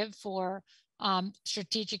we give for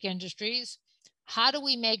strategic industries. How do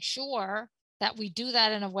we make sure that we do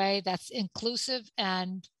that in a way that's inclusive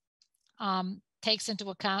and takes into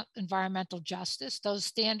account environmental justice? Those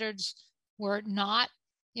standards were not,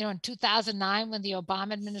 in 2009, when the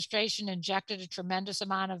Obama administration injected a tremendous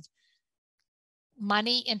amount of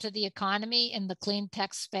money into the economy in the clean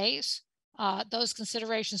tech space, those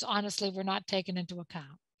considerations honestly were not taken into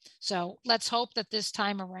account. So let's hope that this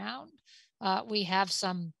time around we have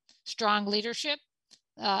some strong leadership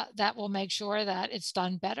that will make sure that it's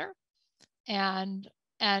done better. And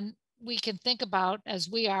we can think about, as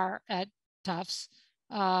we are at Tufts,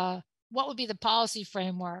 what would be the policy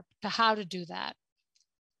framework to how to do that,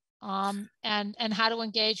 and how to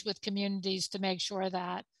engage with communities to make sure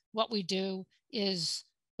that what we do is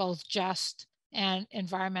both just and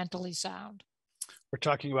environmentally sound. We're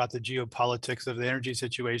talking about the geopolitics of the energy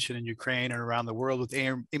situation in Ukraine and around the world with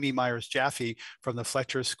Amy Myers-Jaffe from the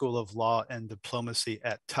Fletcher School of Law and Diplomacy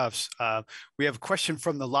at Tufts. We have a question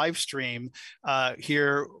from the live stream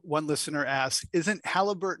here. One listener asks, isn't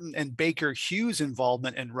Halliburton and Baker Hughes'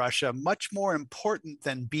 involvement in Russia much more important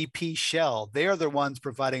than BP Shell? They are the ones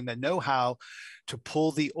providing the know-how to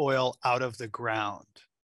pull the oil out of the ground.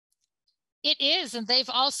 It is, and they've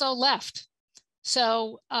also left.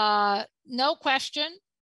 So no question,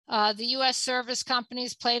 the U.S. service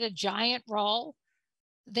companies played a giant role.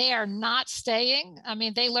 They are not staying. I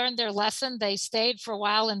mean, they learned their lesson. They stayed for a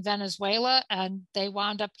while in Venezuela, and they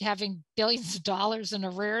wound up having billions of dollars in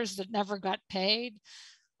arrears that never got paid.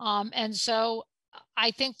 And so I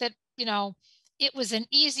think that, it was an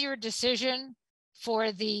easier decision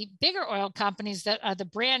for the bigger oil companies that are the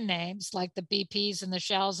brand names, like the BPs and the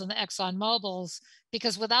Shells and the Exxon Mobils,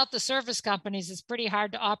 because without the service companies, it's pretty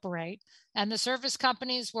hard to operate. And the service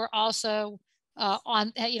companies were also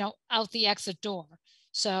out the exit door.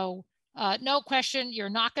 So no question, you're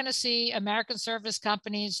not going to see American service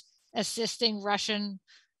companies assisting Russian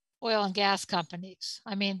oil and gas companies.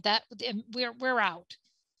 I mean, that we're out.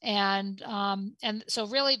 And so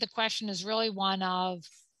really the question is really one of,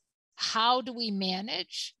 how do we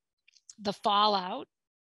manage the fallout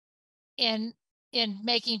in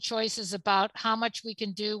making choices about how much we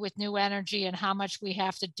can do with new energy and how much we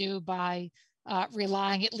have to do by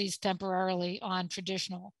relying at least temporarily on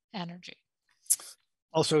traditional energy?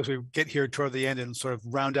 Also, as we get here toward the end and sort of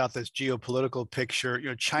round out this geopolitical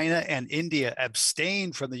picture, China and India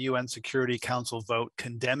abstained from the UN Security Council vote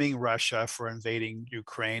condemning Russia for invading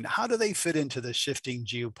Ukraine. How do they fit into the shifting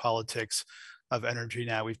geopolitics of energy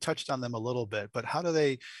now? We've touched on them a little bit, but how do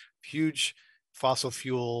they, huge fossil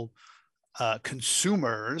fuel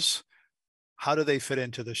consumers, how do they fit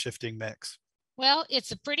into the shifting mix? Well,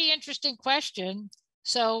 it's a pretty interesting question.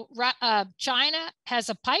 So China has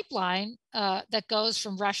a pipeline that goes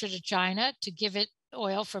from Russia to China to give it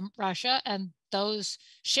oil from Russia, and those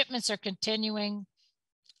shipments are continuing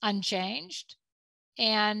unchanged.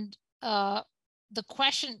 And the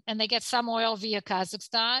question, and they get some oil via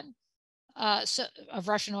Kazakhstan, of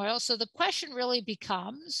Russian oil. So the question really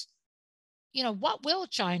becomes, what will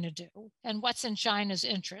China do and what's in China's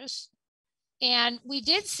interest? And we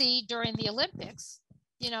did see during the Olympics,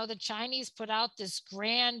 the Chinese put out this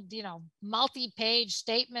grand, multi-page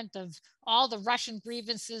statement of all the Russian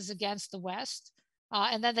grievances against the West.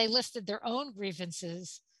 And then they listed their own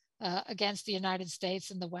grievances against the United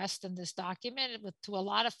States and the West in this document to a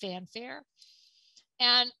lot of fanfare.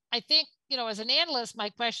 And I think, as an analyst, my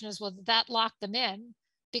question is, will that lock them in?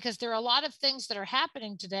 Because there are a lot of things that are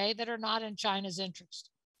happening today that are not in China's interest.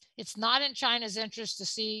 It's not in China's interest to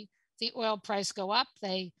see the oil price go up.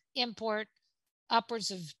 They import upwards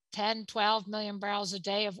of 10, 12 million barrels a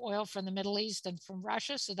day of oil from the Middle East and from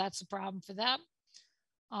Russia. So that's a problem for them.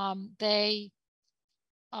 They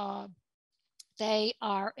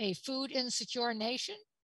are a food insecure nation.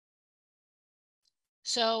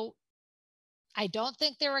 So I don't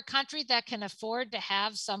think they're a country that can afford to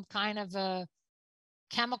have some kind of a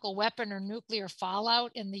chemical weapon or nuclear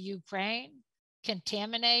fallout in the Ukraine,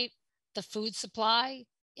 contaminate the food supply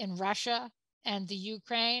in Russia and the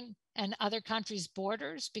Ukraine and other countries'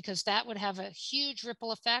 borders, because that would have a huge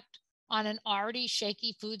ripple effect on an already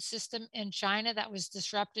shaky food system in China that was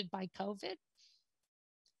disrupted by COVID.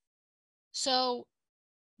 So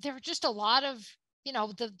there are just a lot of,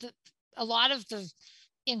 a lot of the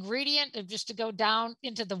ingredient, of just to go down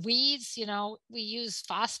into the weeds, we use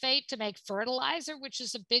phosphate to make fertilizer, which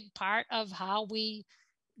is a big part of how we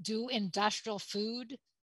do industrial food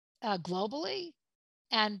globally.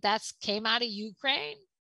 And that's came out of Ukraine.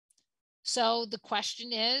 So the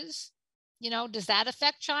question is, does that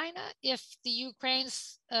affect China if the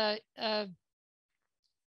Ukraine's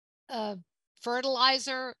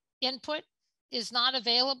fertilizer input is not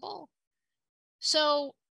available?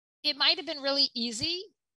 So it might have been really easy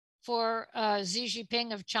for Xi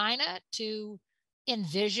Jinping of China to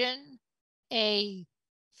envision a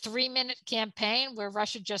 3-minute campaign where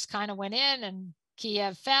Russia just kind of went in and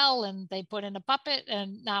Kiev fell and they put in a puppet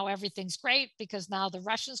and now everything's great because now the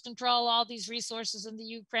Russians control all these resources in the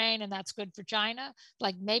Ukraine and that's good for China.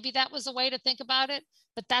 Like maybe that was a way to think about it,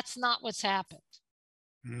 but that's not what's happened.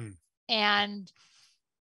 And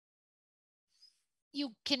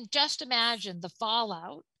you can just imagine the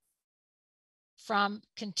fallout from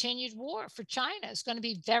continued war for China is going to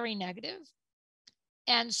be very negative.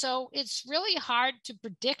 And so it's really hard to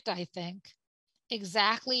predict, I think,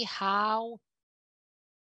 exactly how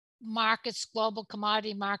markets, global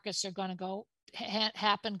commodity markets are going to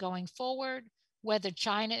happen going forward, whether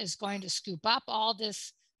China is going to scoop up all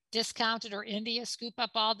this discounted or India scoop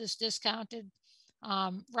up all this discounted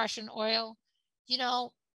Russian oil. You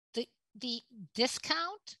know, the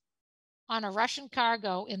discount on a Russian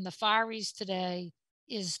cargo in the Far East today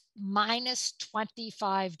is minus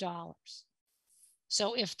 $25.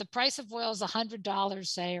 So if the price of oil is $100,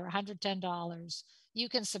 say, or $110, you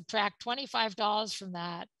can subtract $25 from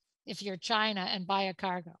that if you're China and buy a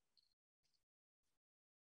cargo.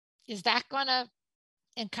 Is that going to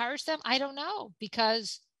encourage them? I don't know,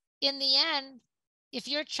 because in the end, if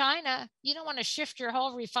you're China, you don't want to shift your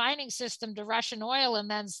whole refining system to Russian oil and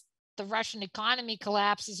then the Russian economy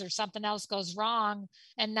collapses or something else goes wrong.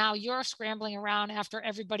 And now you're scrambling around after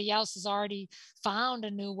everybody else has already found a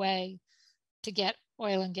new way to get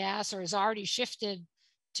oil and gas or has already shifted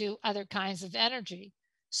to other kinds of energy.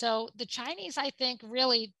 So the Chinese, I think,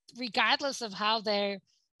 really, regardless of how they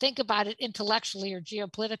think about it intellectually or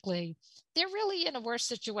geopolitically, they're really in a worse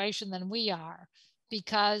situation than we are,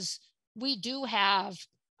 because we do have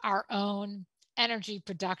our own energy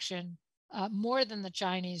production more than the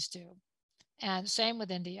Chinese do. And same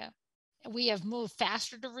with India. We have moved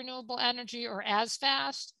faster to renewable energy or as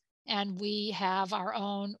fast, and we have our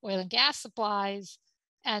own oil and gas supplies.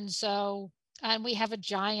 And we have a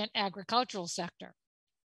giant agricultural sector.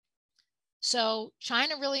 So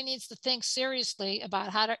China really needs to think seriously about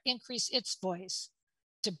how to increase its voice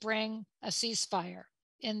to bring a ceasefire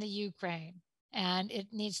in the Ukraine. And it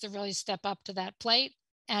needs to really step up to that plate.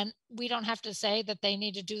 And we don't have to say that they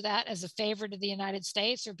need to do that as a favor to the United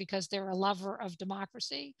States or because they're a lover of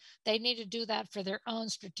democracy. They need to do that for their own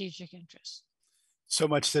strategic interests. So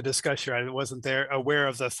much to discuss here. I wasn't aware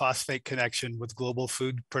of the phosphate connection with global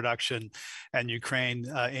food production and Ukraine.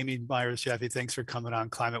 Amy Myers Jaffe, thanks for coming on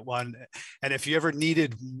Climate One. And if you ever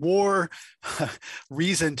needed more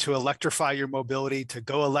reason to electrify your mobility, to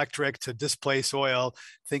go electric, to displace oil,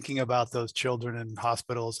 thinking about those children in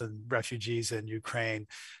hospitals and refugees in Ukraine,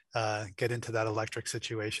 get into that electric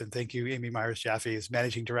situation. Thank you. Amy Myers Jaffe is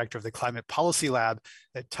Managing Director of the Climate Policy Lab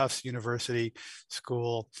at Tufts University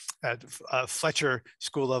School at Fletcher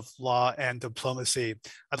School of Law and Diplomacy.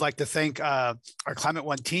 I'd like to thank our Climate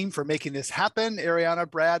One team for making this happen. Ariana,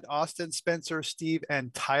 Brad, Austin, Spencer, Steve,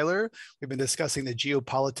 and Tyler. We've been discussing the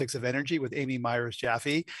geopolitics of energy with Amy Myers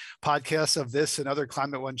Jaffe. Podcasts of this and other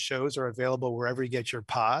Climate One shows are available wherever you get your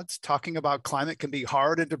pods. Talking about climate can be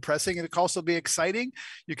hard and depressing, and it can also be exciting.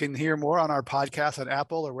 You can hear more on our podcast on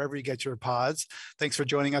Apple or wherever you get your pods. Thanks for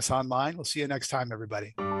joining us online. We'll see you next time, everybody.